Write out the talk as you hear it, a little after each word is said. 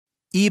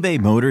eBay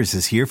Motors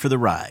is here for the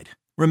ride.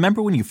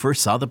 Remember when you first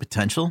saw the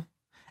potential?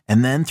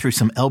 And then through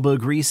some elbow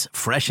grease,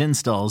 fresh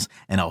installs,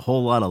 and a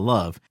whole lot of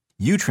love,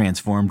 you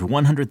transformed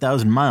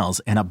 100,000 miles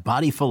and a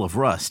body full of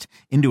rust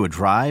into a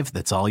drive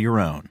that's all your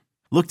own.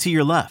 Look to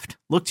your left.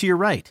 Look to your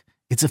right.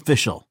 It's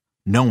official.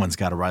 No one's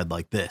got a ride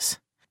like this.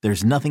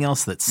 There's nothing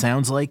else that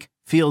sounds like,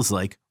 feels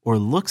like, or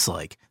looks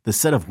like the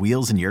set of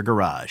wheels in your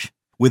garage.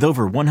 With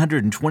over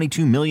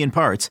 122 million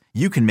parts,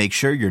 you can make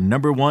sure your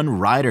number one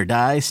ride or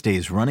die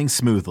stays running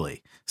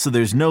smoothly. So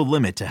there's no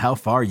limit to how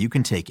far you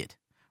can take it.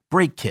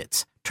 Brake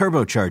kits,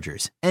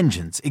 turbochargers,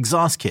 engines,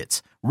 exhaust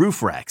kits,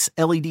 roof racks,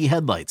 LED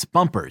headlights,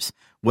 bumpers,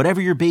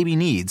 whatever your baby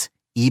needs,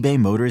 eBay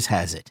Motors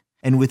has it.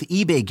 And with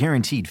eBay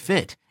Guaranteed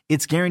Fit,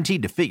 it's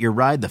guaranteed to fit your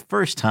ride the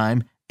first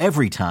time,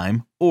 every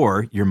time,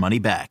 or your money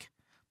back.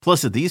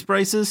 Plus at these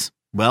prices,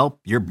 well,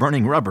 you're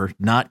burning rubber,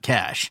 not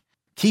cash.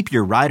 Keep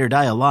your ride or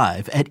die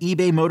alive at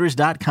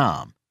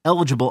ebaymotors.com.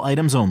 Eligible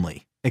items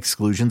only.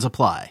 Exclusions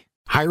apply.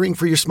 Hiring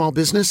for your small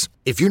business?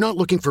 If you're not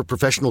looking for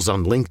professionals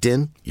on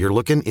LinkedIn, you're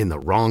looking in the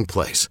wrong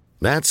place.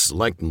 That's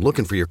like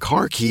looking for your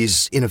car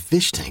keys in a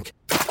fish tank.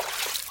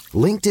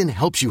 LinkedIn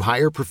helps you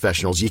hire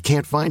professionals you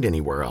can't find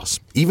anywhere else,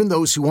 even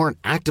those who aren't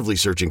actively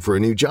searching for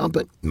a new job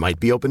but might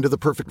be open to the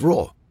perfect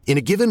role. In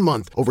a given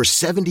month, over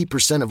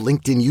 70% of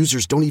LinkedIn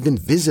users don't even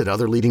visit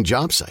other leading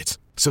job sites.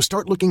 So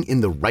start looking in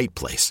the right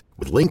place.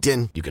 With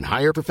LinkedIn, you can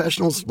hire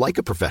professionals like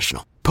a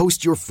professional.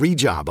 Post your free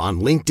job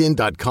on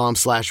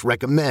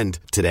linkedin.com/recommend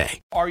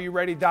today. Are you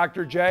ready,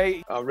 Dr.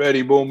 J? I'm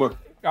ready, Boomer.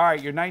 All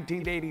right, your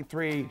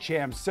 1983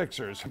 champ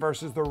Sixers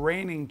versus the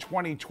reigning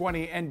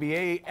 2020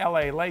 NBA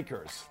LA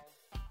Lakers.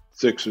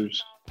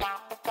 Sixers.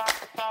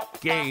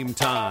 Game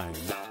time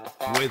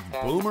with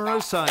Boomer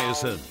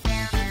Esiason.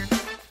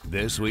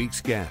 This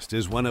week's guest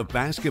is one of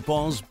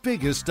basketball's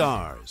biggest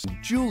stars,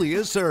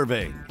 Julius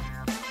Erving.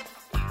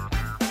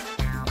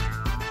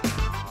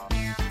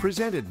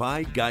 Presented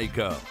by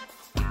Geico.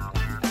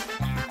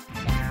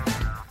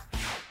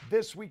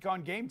 This week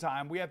on Game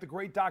Time, we have the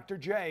great Dr.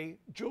 J,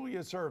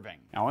 Julius Erving.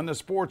 Now, in the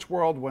sports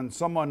world, when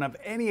someone of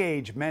any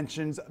age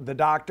mentions the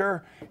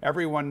doctor,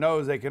 everyone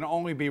knows they can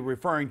only be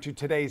referring to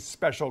today's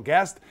special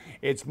guest.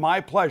 It's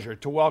my pleasure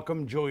to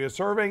welcome Julius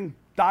Erving,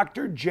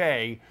 Dr.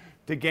 J,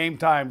 to Game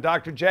Time.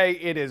 Dr. J,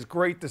 it is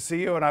great to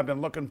see you, and I've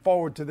been looking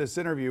forward to this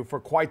interview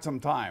for quite some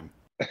time.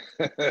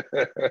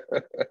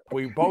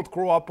 We both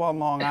grew up on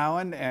Long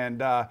Island,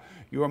 and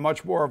you are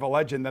much more of a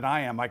legend than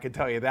I am, I can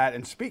tell you that.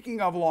 And speaking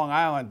of Long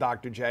Island,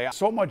 Dr. J,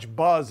 so much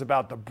buzz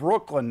about the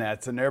Brooklyn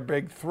Nets and their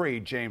big three,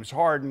 James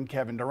Harden,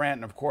 Kevin Durant,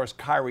 and of course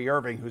Kyrie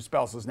Irving, who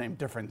spells his name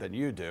different than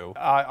you do.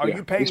 Are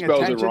you paying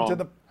attention to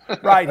the...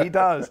 Right, he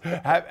does.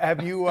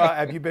 Have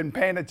you been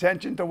paying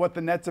attention to what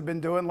the Nets have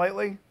been doing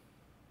lately?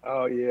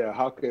 Oh yeah,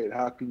 how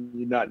can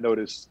you not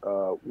notice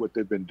what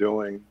they've been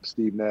doing?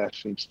 Steve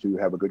Nash seems to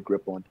have a good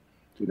grip on,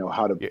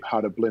 how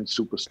to blend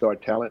superstar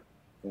talent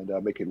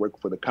and make it work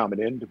for the common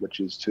end,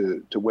 which is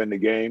to win the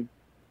game.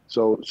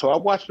 So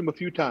I've watched them a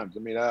few times.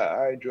 I mean,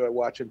 I enjoy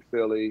watching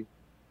Philly.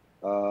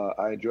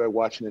 I enjoy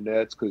watching the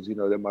Nets because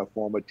they're my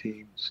former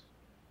teams.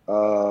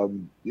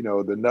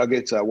 The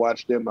Nuggets, I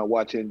watch them. I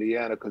watch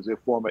Indiana because they're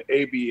former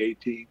ABA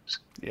teams.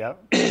 Yeah.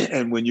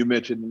 And when you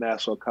mentioned the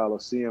Nassau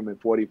Coliseum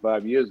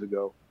 45 years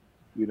ago,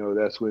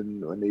 that's when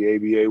the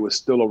ABA was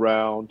still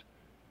around.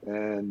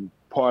 And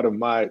part of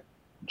my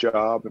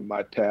job and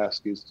my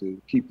task is to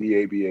keep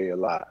the ABA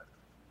alive.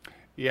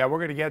 Yeah, we're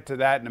going to get to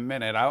that in a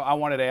minute. I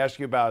wanted to ask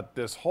you about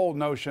this whole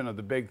notion of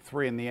the big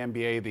three in the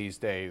NBA these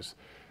days.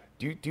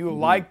 Do you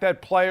like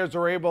that players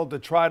are able to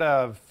try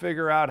to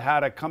figure out how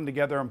to come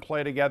together and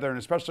play together, and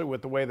especially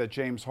with the way that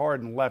James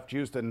Harden left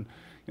Houston?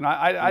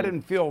 I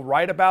didn't feel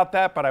right about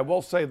that, but I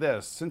will say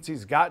this. Since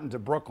he's gotten to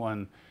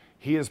Brooklyn,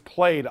 he has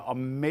played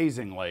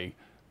amazingly,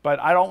 but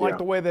I don't like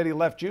the way that he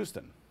left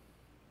Houston.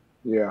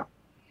 Yeah.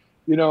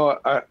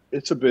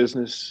 It's a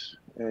business,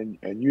 and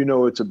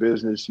it's a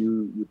business.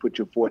 You put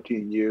your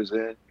 14 years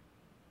in,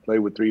 play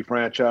with 3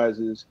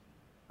 franchises.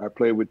 I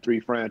played with 3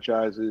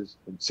 franchises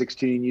in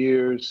 16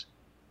 years.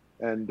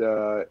 And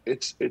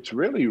it's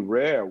really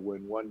rare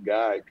when one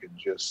guy can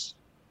just,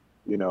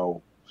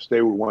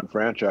 stay with one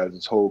franchise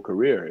his whole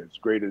career. As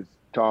great as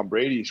Tom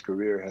Brady's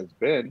career has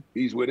been,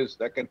 he's with his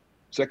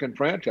second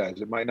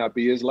franchise. It might not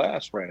be his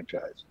last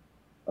franchise.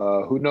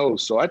 Who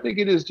knows? So I think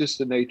it is just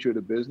the nature of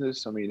the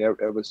business. I mean,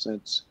 ever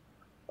since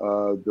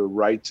the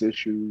rights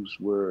issues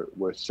were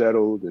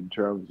settled in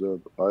terms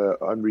of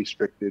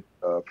unrestricted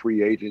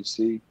free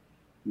agency,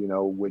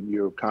 when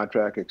your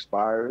contract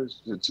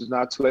expires, it's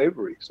not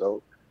slavery.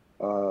 So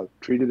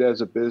treat it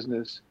as a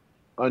business,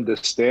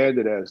 understand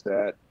it as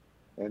that.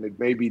 And it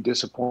may be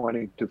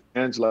disappointing to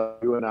fans like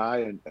you and I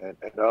and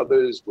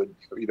others when,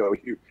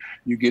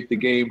 you get the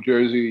game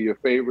jersey of your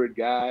favorite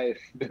guy,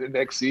 and the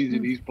next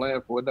season he's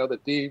playing for another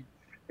team.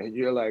 And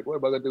you're like, what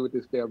am I going to do with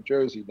this damn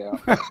jersey now?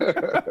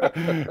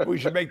 We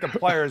should make the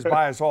players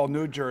buy us all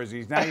new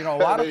jerseys. Now, a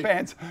lot of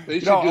fans. They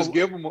should just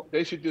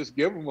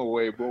give them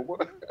away, Boomer.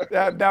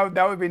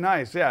 that would be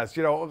nice, yes.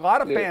 A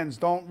lot of fans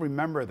don't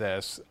remember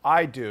this.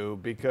 I do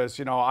because,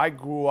 I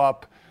grew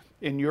up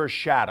in your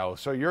shadow.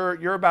 So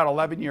you're about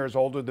 11 years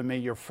older than me.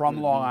 You're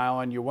from Long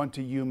Island. You went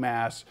to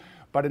UMass.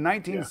 But in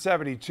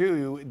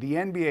 1972, the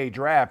NBA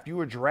draft, you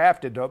were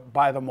drafted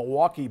by the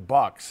Milwaukee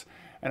Bucks.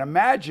 And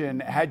imagine,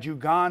 had you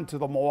gone to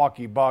the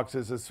Milwaukee Bucks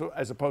as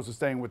opposed to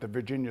staying with the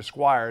Virginia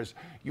Squires,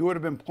 you would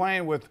have been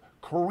playing with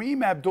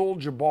Kareem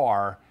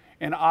Abdul-Jabbar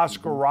and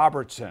Oscar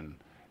Robertson.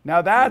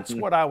 Now that's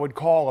what I would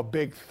call a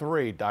big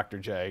three, Dr.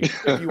 J.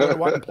 If you would have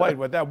went and played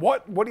with them,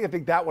 what do you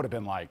think that would have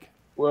been like?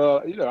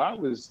 Well,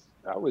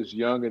 I was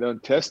young and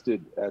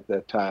untested at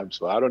that time,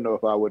 so I don't know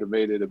if I would have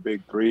made it a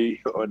big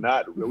three or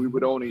not. We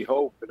would only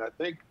hope. And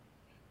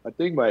I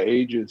think my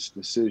agent's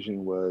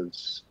decision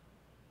was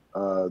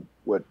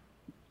what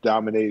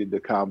dominated the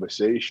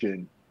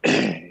conversation.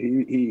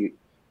 he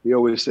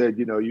always said,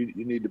 you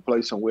need to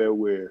play somewhere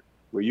where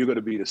you're going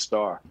to be the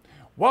star.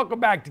 Welcome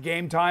back to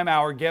Game Time.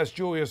 Our guest,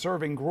 Julius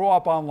Erving, grew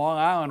up on Long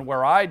Island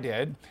where I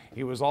did.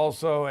 He was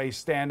also a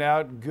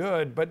standout,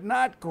 good, but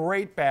not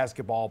great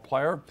basketball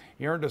player.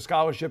 He earned a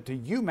scholarship to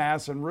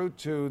UMass en route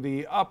to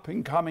the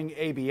up-and-coming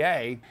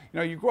ABA.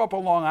 You grew up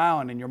on Long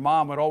Island, and your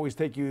mom would always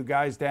take you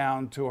guys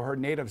down to her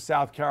native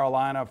South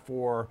Carolina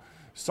for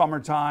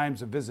summer times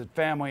to visit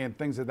family and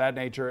things of that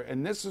nature.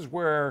 And this is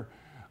where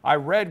I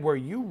read where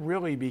you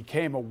really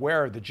became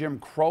aware of the Jim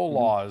Crow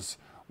laws.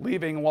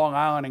 Leaving Long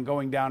Island and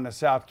going down to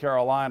South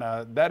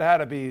Carolina, that had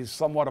to be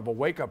somewhat of a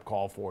wake-up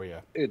call for you.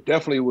 It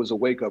definitely was a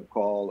wake-up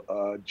call.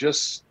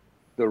 Just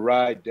the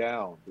ride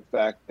down, the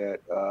fact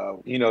that,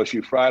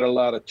 she fried a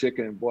lot of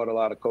chicken and bought a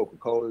lot of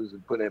Coca-Colas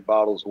and put in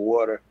bottles of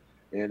water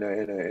in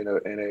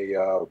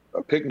a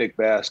picnic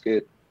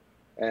basket.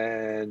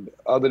 And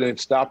other than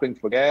stopping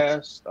for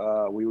gas,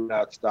 we were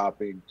not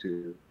stopping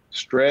to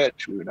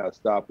stretch. We were not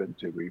stopping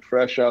to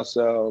refresh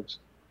ourselves.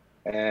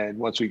 And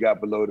once we got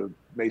below the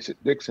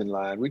Mason-Dixon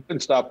line, we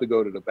couldn't stop to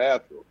go to the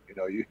bathroom.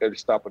 You had to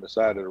stop on the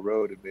side of the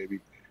road and maybe,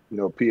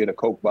 pee in a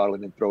Coke bottle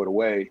and then throw it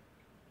away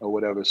or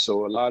whatever.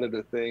 So a lot of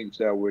the things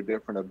that were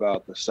different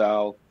about the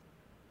South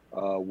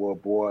were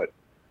brought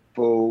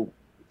full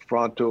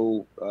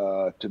frontal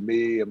to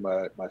me and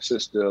my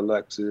sister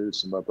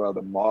Alexis and my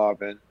brother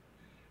Marvin.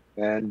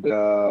 And,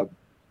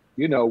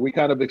 we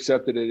kind of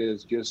accepted it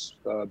as just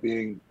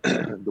being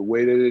the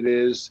way that it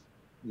is.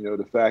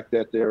 The fact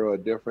that there are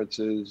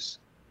differences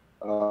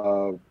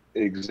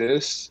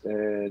exists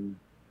and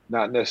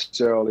not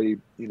necessarily,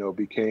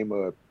 became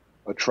a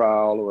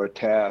trial or a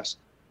task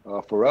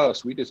for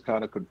us. We just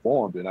kind of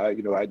conformed. And I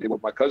did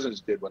what my cousins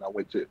did when I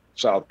went to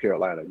South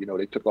Carolina.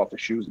 They took off their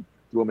shoes and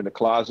threw them in the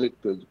closet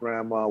because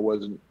grandma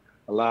wasn't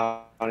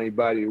allowing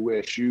anybody to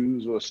wear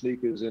shoes or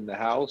sneakers in the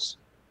house.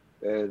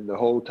 And the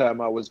whole time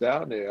I was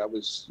down there, I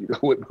was,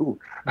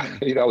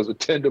 I was a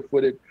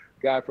tender-footed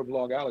guy from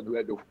Long Island who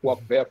had to walk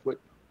barefoot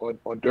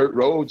on dirt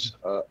roads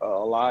a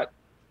lot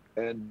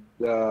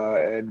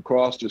and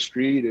cross the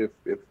street if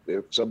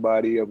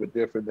somebody of a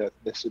different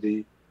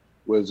ethnicity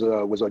was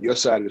on your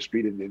side of the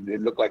street and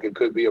it looked like it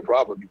could be a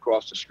problem. You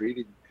crossed the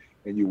street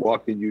and you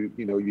walked and you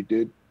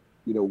did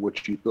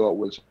what you thought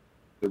was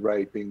the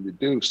right thing to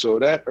do. So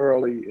that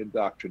early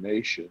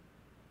indoctrination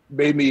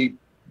made me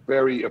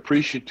very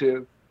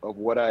appreciative of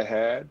what I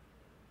had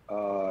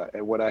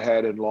and what I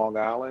had in Long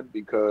Island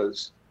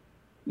because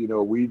I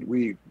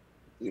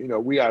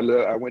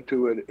went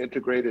to an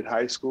integrated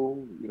high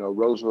school.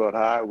 Roosevelt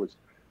High was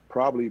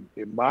probably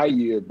in my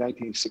year,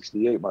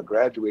 1968, my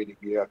graduating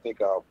year. I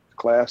think our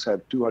class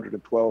had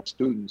 212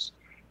 students.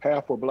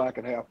 Half were black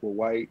and half were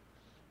white,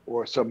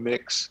 or some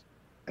mix,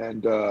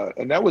 and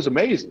that was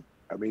amazing.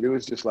 I mean, it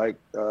was just like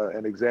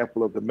an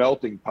example of the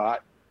melting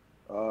pot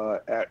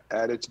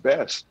at its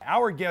best.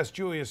 Our guest,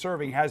 Julius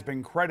Erving, has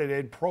been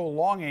credited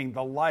prolonging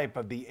the life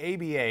of the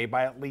ABA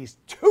by at least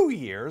 2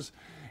 years.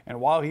 And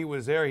while he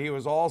was there, he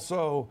was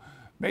also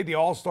made the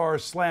All-Star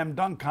Slam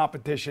Dunk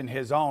competition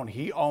his own.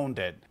 He owned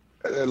it.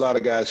 A lot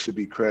of guys should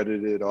be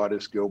credited.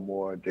 Artis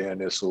Gilmore, Dan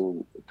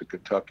Issel, the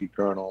Kentucky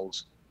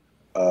Colonels,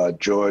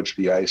 George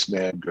the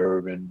Iceman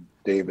Gervin,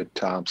 David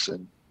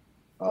Thompson,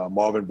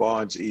 Marvin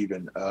Barnes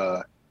even.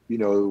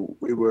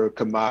 We were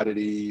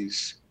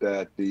commodities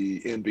that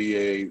the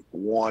NBA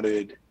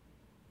wanted.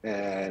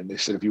 And they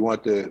said, if you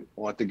want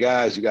the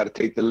guys, you got to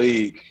take the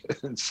league.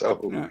 And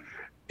so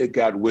it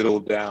got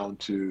whittled down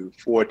to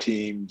 4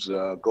 teams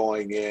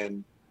going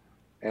in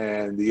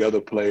and the other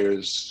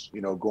players,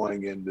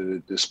 going in the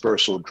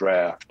dispersal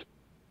draft.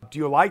 Do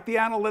you like the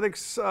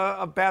analytics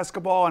of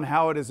basketball and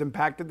how it has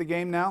impacted the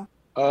game now?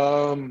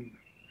 I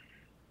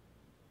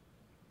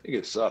think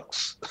it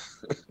sucks.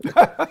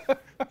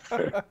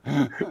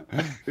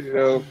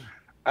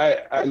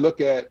 I look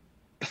at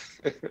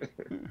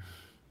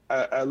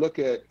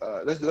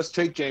let's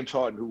take James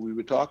Harden, who we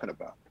were talking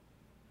about.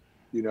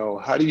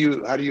 How do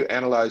you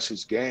analyze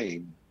his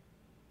game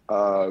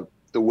the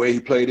way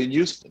he played in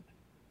Houston?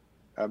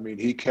 I mean,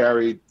 he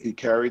carried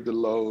the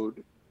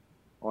load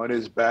on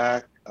his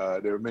back.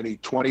 There were many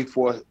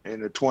 24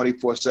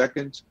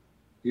 seconds.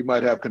 He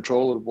might have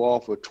control of the ball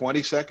for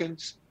 20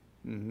 seconds.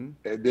 Mm-hmm.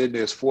 And then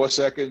there's 4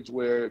 seconds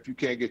where if you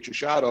can't get your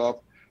shot off,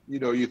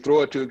 you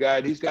throw it to a guy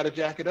and he's got to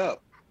jack it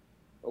up.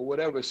 or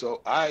whatever.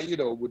 So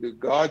with the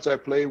guards I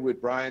played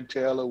with, Brian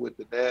Taylor with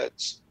the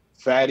Nets,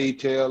 Fatty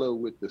Taylor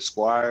with the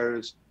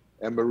Squires,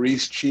 and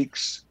Maurice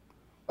Cheeks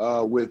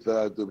with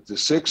the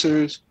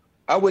Sixers,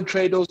 I wouldn't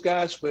trade those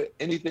guys for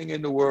anything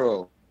in the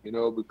world,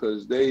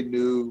 because they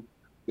knew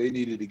they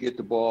needed to get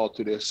the ball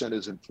to their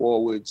centers and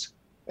forwards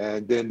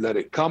and then let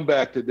it come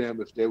back to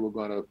them if they were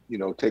going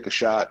to, take a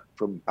shot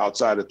from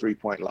outside the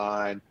three-point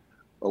line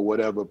or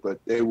whatever. But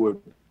they were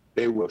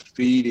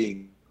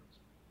feeding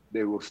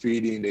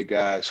the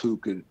guys who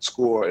could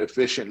score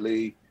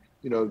efficiently,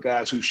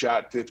 guys who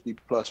shot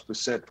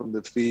 50+% from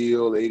the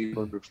field, 80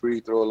 from the free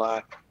throw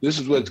line. This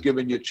is what's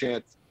giving your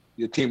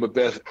team a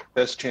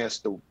best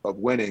chance of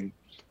winning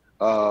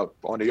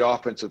on the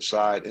offensive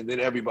side. And then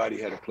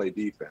everybody had to play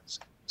defense.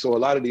 So a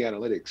lot of the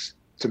analytics,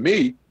 to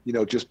me,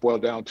 just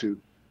boiled down to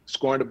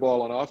scoring the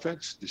ball on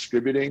offense,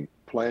 distributing,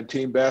 playing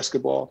team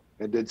basketball,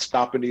 and then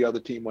stopping the other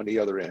team on the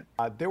other end.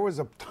 There was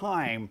a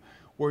time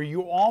where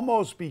you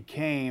almost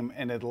became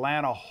an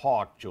Atlanta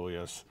Hawk,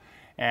 Julius.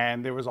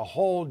 And there was a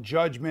whole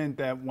judgment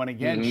that went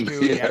against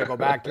you. You had to go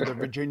back to the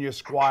Virginia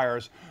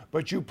Squires.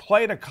 But you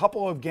played a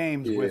couple of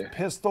games with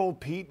Pistol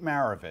Pete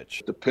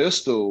Maravich. The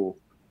Pistol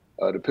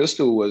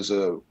was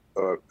a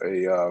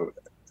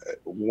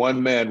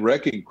one-man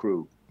wrecking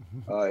crew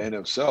in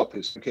himself.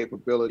 His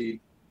capability,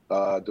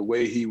 the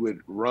way he would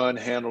run,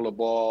 handle the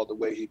ball, the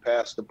way he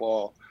passed the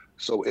ball.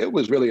 So it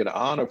was really an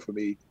honor for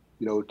me,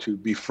 to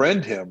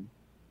befriend him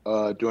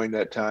during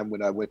that time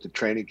when I went to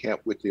training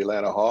camp with the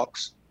Atlanta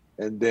Hawks,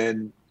 and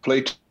then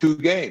play 2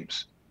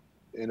 games.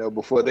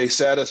 Before they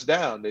sat us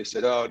down, they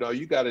said, "Oh no,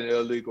 you got an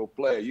illegal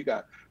player.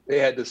 They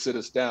had to sit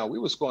us down." We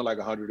were scoring like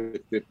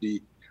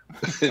 150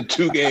 in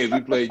 2 games.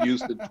 We played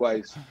Houston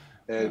twice,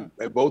 and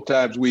both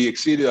times we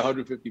exceeded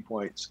 150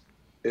 points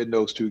in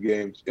those 2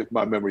 games, if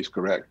my memory's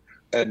correct.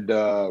 And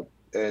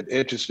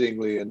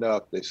interestingly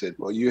enough, they said,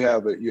 "Well, you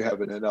have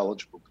an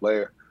ineligible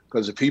player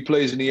because if he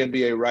plays in the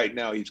NBA right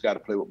now, he's got to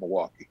play with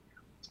Milwaukee."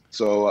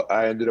 So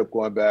I ended up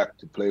going back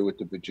to play with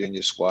the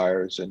Virginia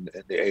Squires and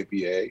the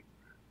ABA,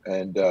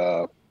 and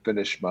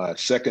finished my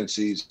second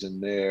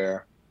season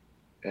there.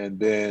 And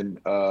then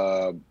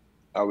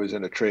I was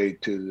in a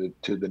trade to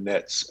the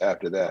Nets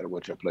after that,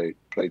 which I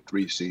played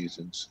 3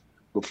 seasons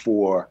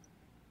before,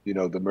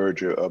 the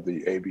merger of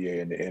the ABA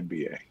and the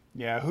NBA.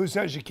 Yeah, who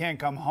says you can't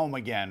come home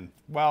again?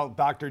 Well,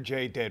 Dr.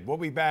 J did. We'll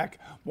be back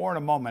more in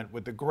a moment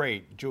with the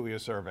great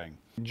Julius Erving.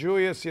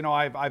 Julius,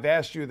 I've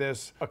asked you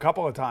this a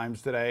couple of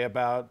times today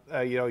about,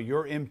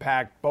 your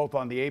impact both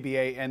on the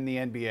ABA and the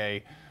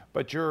NBA,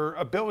 but your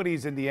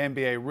abilities in the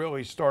NBA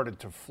really started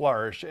to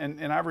flourish.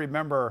 And I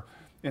remember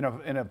in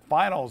a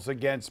finals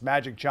against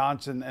Magic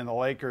Johnson and the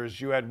Lakers,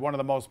 you had one of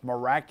the most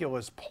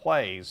miraculous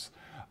plays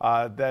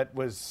that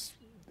was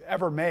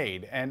ever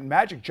made. And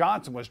Magic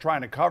Johnson was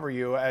trying to cover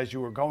you as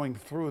you were going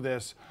through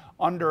this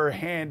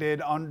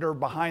underhanded,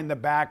 behind the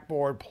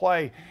backboard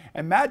play.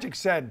 And Magic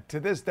said to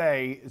this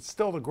day, it's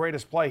still the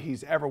greatest play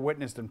he's ever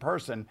witnessed in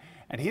person.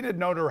 And he didn't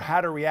know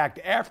how to react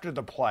after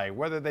the play,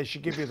 whether they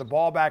should give you the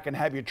ball back and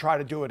have you try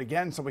to do it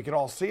again so we could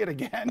all see it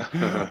again,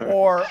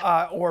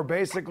 or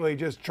basically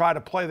just try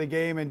to play the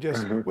game and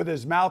just with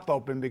his mouth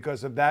open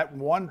because of that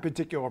one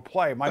particular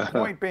play. My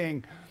point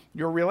being,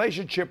 your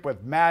relationship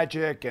with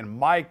Magic and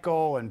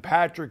Michael and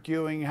Patrick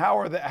Ewing,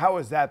 how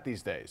is that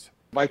these days?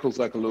 Michael's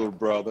like a little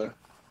brother.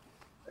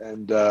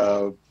 And,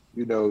 the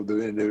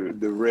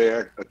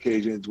rare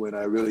occasions when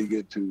I really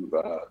get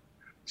to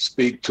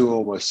speak to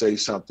him or say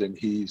something,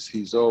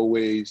 he's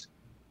always,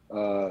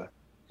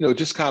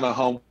 just kind of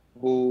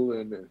humble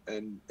and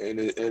in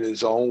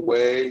his own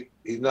way.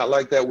 He's not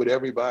like that with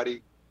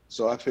everybody.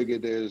 So I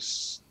figured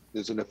there's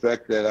an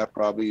effect that I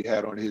probably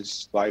had on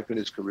his life and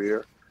his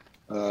career.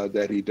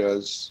 That he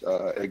does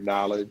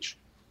acknowledge,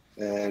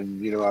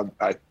 and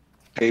I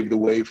paved the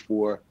way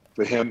for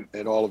him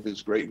and all of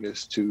his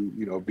greatness to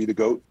be the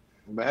GOAT.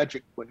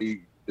 Magic, when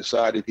he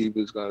decided he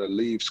was going to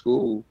leave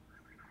school,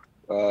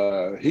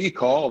 he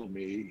called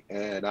me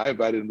and I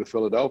invited him to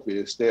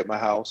Philadelphia to stay at my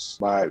house.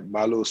 My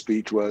little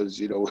speech was,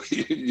 you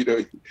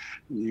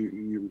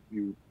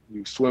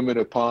swim in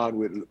a pond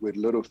with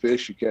little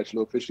fish, you catch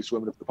little fish, you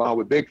swim in the pond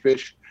with big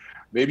fish.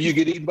 Maybe you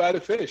get eaten by the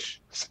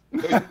fish.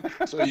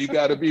 So you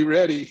got to be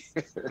ready.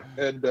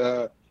 And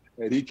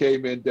he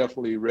came in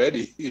definitely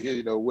ready,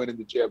 winning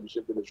the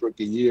championship in his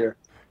rookie year.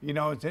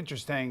 It's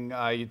interesting.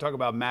 You talk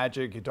about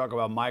Magic, you talk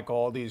about Michael,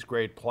 all these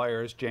great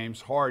players,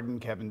 James Harden,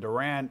 Kevin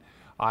Durant.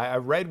 I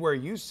read where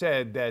you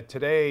said that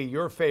today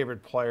your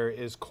favorite player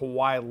is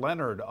Kawhi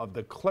Leonard of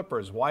the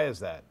Clippers. Why is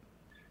that?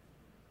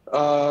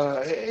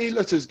 He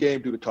lets his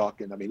game do the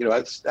talking. I mean,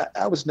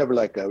 I was never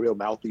like a real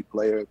mouthy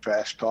player,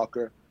 trash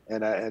talker.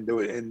 And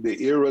in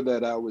the era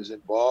that I was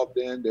involved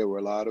in, there were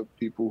a lot of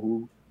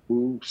people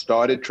who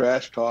started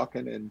trash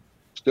talking and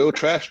still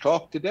trash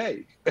talk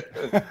today.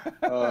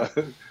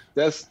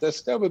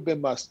 That's never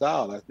been my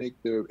style. I think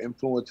the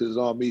influences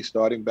on me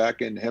starting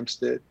back in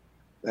Hempstead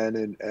and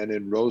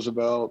in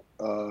Roosevelt,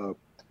 were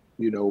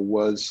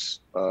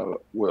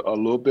a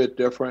little bit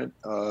different,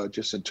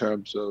 just in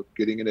terms of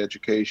getting an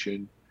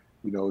education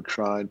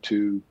trying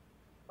to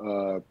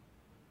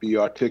be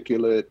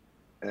articulate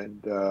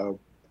and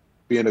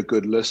being a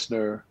good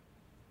listener,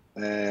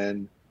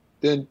 and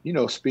then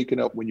speaking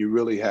up when you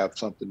really have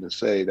something to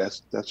say.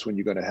 That's when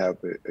you're going to have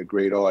a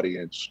great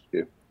audience.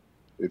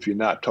 If you're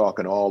not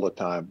talking all the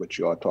time, but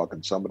you are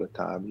talking some of the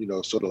time,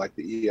 sort of like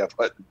the E.F.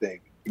 Hutton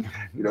thing.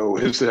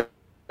 It's,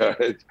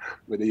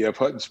 when E.F.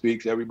 Hutton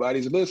speaks,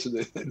 everybody's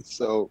listening. And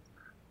so,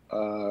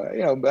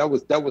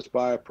 that was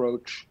my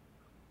approach,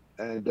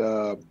 and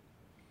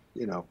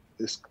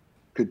it's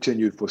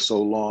continued for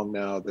so long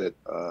now that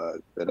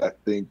I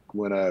think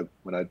when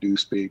I do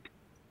speak,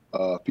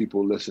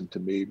 people listen to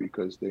me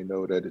because they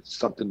know that it's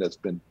something that's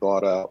been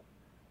thought out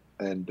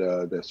and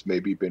that's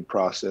maybe been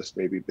processed,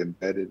 maybe been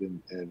vetted,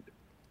 and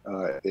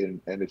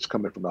it's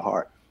coming from the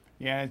heart.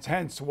 Yeah, it's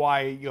hence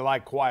why you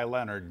like Kawhi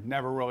Leonard.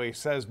 Never really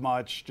says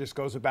much, just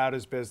goes about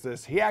his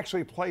business. He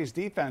actually plays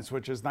defense,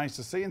 which is nice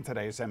to see in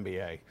today's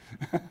NBA.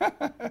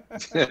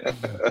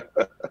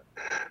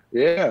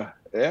 Yeah.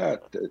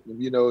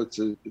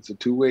 It's a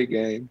two-way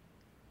game.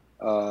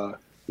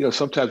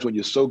 Sometimes when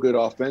you're so good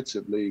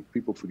offensively,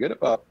 people forget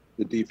about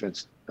the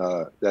defense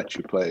that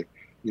you play.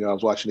 I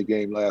was watching the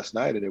game last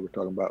night, and they were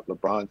talking about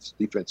LeBron's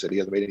defense, that he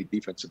hasn't made any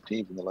defensive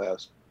teams in the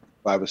last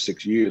 5 or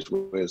 6 years,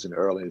 whereas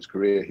early in his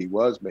career, he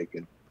was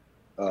making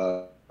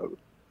all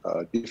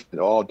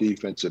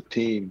defensive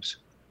teams.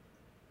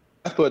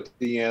 I thought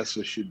the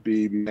answer should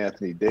be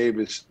Anthony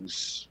Davis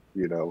is,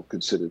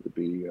 considered to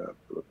be a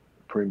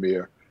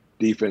premier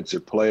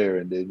defensive player,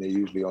 and then they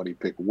usually only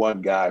pick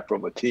one guy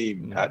from a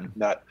team,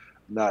 not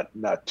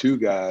two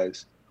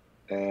guys.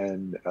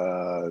 And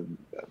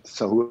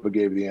so whoever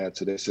gave the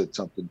answer, they said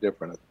something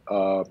different.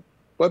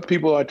 But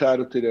people are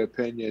entitled to their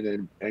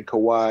opinion, and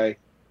Kawhi,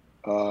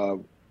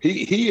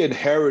 he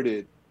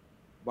inherited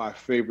my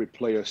favorite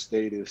player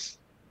status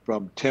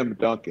from Tim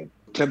Duncan.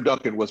 Tim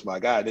Duncan was my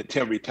guy. Then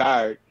Tim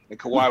retired, and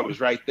Kawhi was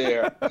right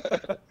there.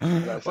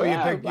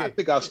 I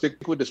think I'll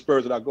stick with the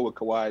Spurs, and I'll go with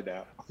Kawhi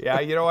now. Yeah,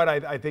 you know what?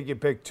 I think you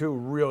picked two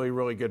really,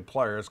 really good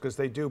players because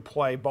they do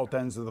play both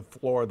ends of the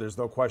floor. There's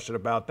no question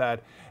about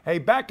that. Hey,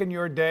 back in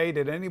your day,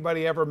 did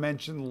anybody ever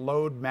mention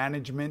load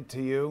management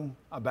to you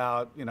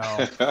about, we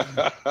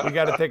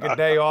got to take a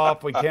day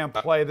off, we can't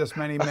play this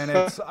many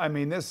minutes? I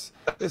mean, this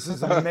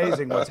is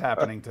amazing what's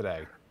happening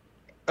today.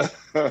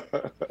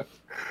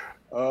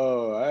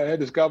 Oh, I had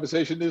this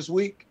conversation this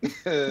week.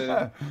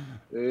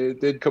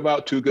 It didn't come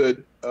out too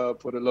good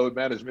for the load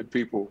management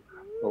people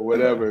or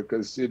whatever,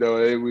 because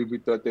we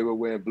thought they were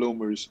wearing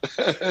bloomers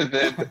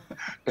and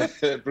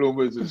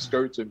bloomers and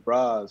skirts and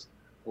bras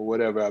or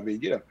whatever. I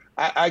mean,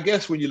 I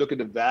guess when you look at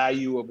the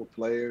value of a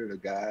player, a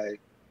guy,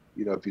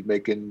 if he's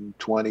making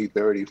 $20,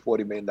 $30,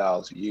 $40 million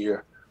a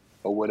year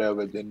or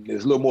whatever, then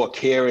there's a little more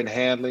care and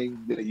handling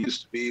than it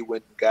used to be when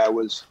the guy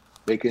was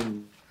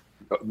making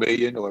 $1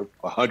 million or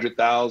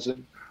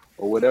 $100,000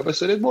 or whatever.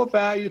 So there's more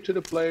value to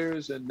the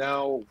players, and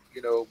now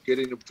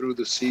getting them through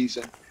the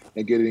season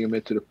and getting them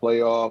into the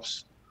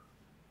playoffs,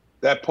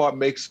 that part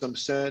makes some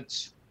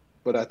sense.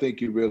 But I think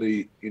you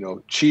really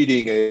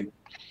cheating a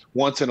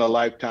once in a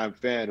lifetime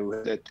fan who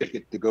had that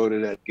ticket to go to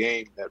that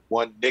game, that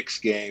one Knicks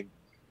game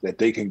that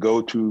they can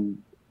go to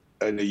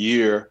in a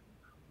year,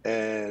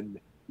 and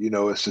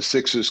it's the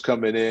Sixers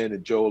coming in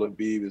and Joel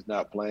Embiid is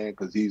not playing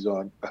because he's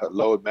on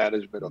load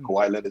management, or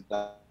Kawhi Leonard's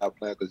not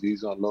playing because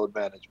he's on load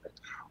management,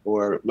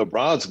 or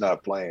LeBron's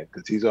not playing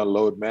because he's on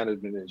load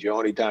management, and it's your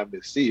only time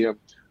to see him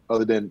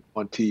other than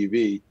on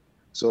TV.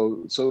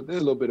 So there's a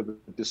little bit of a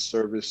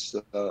disservice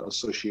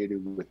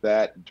associated with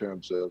that in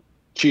terms of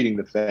cheating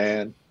the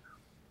fan,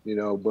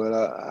 but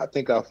I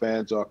think our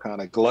fans are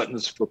kind of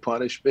gluttons for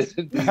punishment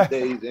these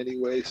days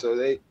anyway, so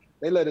they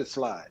let it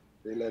slide.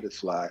 They let it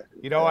slide.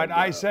 You know what?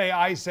 I say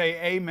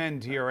amen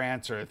to your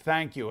answer.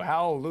 Thank you.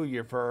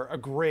 Hallelujah for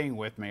agreeing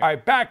with me. All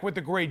right, back with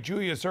the great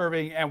Julius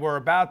Erving, and we're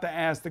about to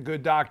ask the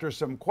good doctor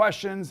some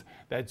questions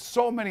that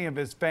so many of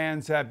his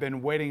fans have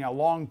been waiting a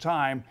long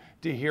time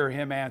to hear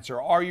him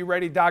answer. Are you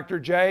ready, Dr.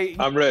 J?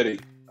 I'm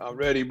ready. I'm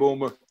ready,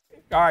 Boomer.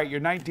 All right,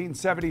 your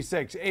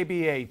 1976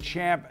 ABA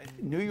champ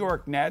New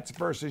York Nets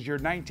versus your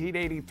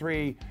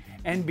 1983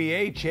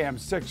 NBA champ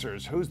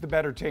Sixers. Who's the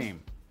better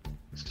team?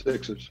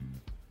 Sixers.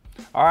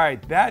 All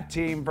right, that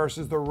team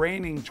versus the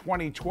reigning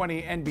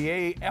 2020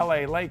 NBA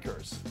LA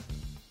Lakers.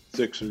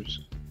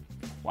 Sixers.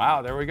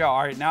 Wow, there we go.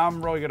 All right, now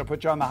I'm really going to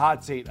put you on the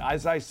hot seat.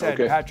 As I said,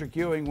 okay. Patrick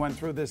Ewing went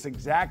through this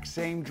exact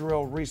same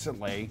drill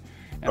recently.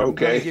 And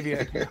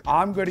okay.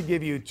 I'm going to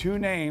give you two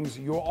names.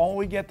 You'll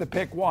only get to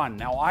pick one.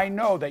 Now, I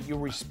know that you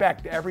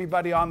respect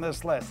everybody on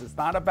this list. It's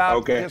not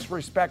about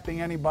disrespecting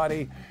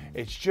anybody.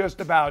 It's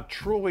just about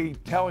truly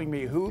telling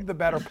me who the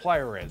better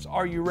player is.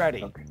 Are you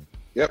ready? Okay.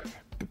 Yep.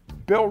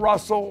 Bill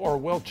Russell or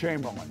Will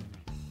Chamberlain?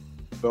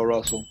 Bill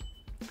Russell.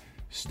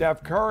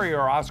 Steph Curry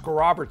or Oscar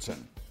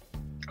Robertson?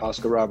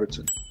 Oscar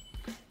Robertson.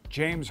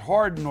 James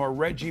Harden or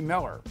Reggie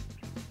Miller?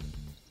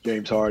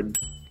 James Harden.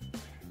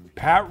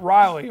 Pat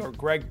Riley or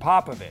Greg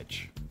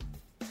Popovich?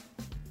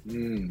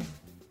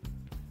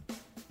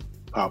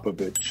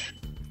 Popovich.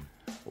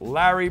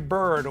 Larry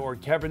Bird or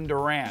Kevin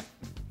Durant?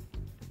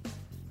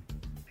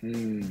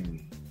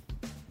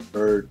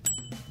 Bird.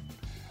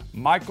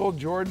 Michael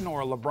Jordan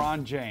or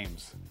LeBron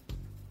James?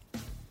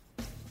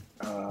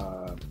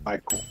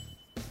 Michael.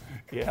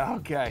 Yeah,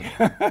 okay.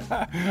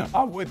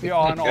 I'm with you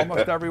on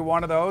almost every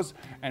one of those.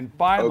 And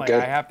finally, Okay.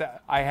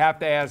 I have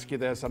to ask you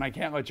this, and I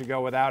can't let you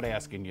go without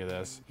asking you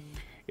this.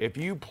 If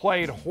you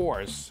played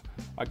horse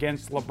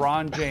against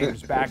LeBron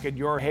James back in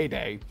your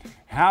heyday,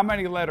 how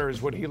many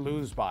letters would he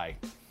lose by?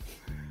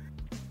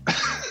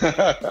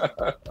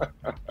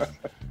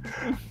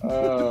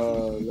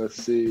 Let's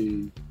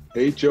see.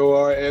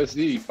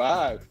 HORSE,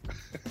 5.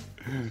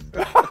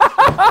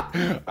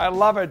 I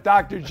love it,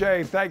 Dr.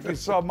 J. Thank you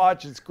so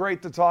much. It's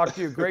great to talk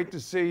to you. Great to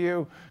see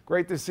you.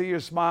 Great to see you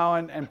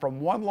smiling. And from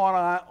one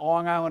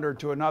Long Islander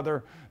to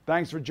another,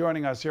 thanks for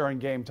joining us here on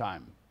Game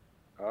Time.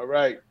 All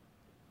right.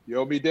 You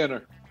owe me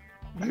dinner.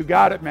 You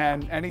got it,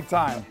 man.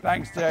 Anytime.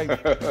 Thanks, Jay.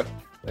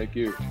 Thank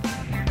you.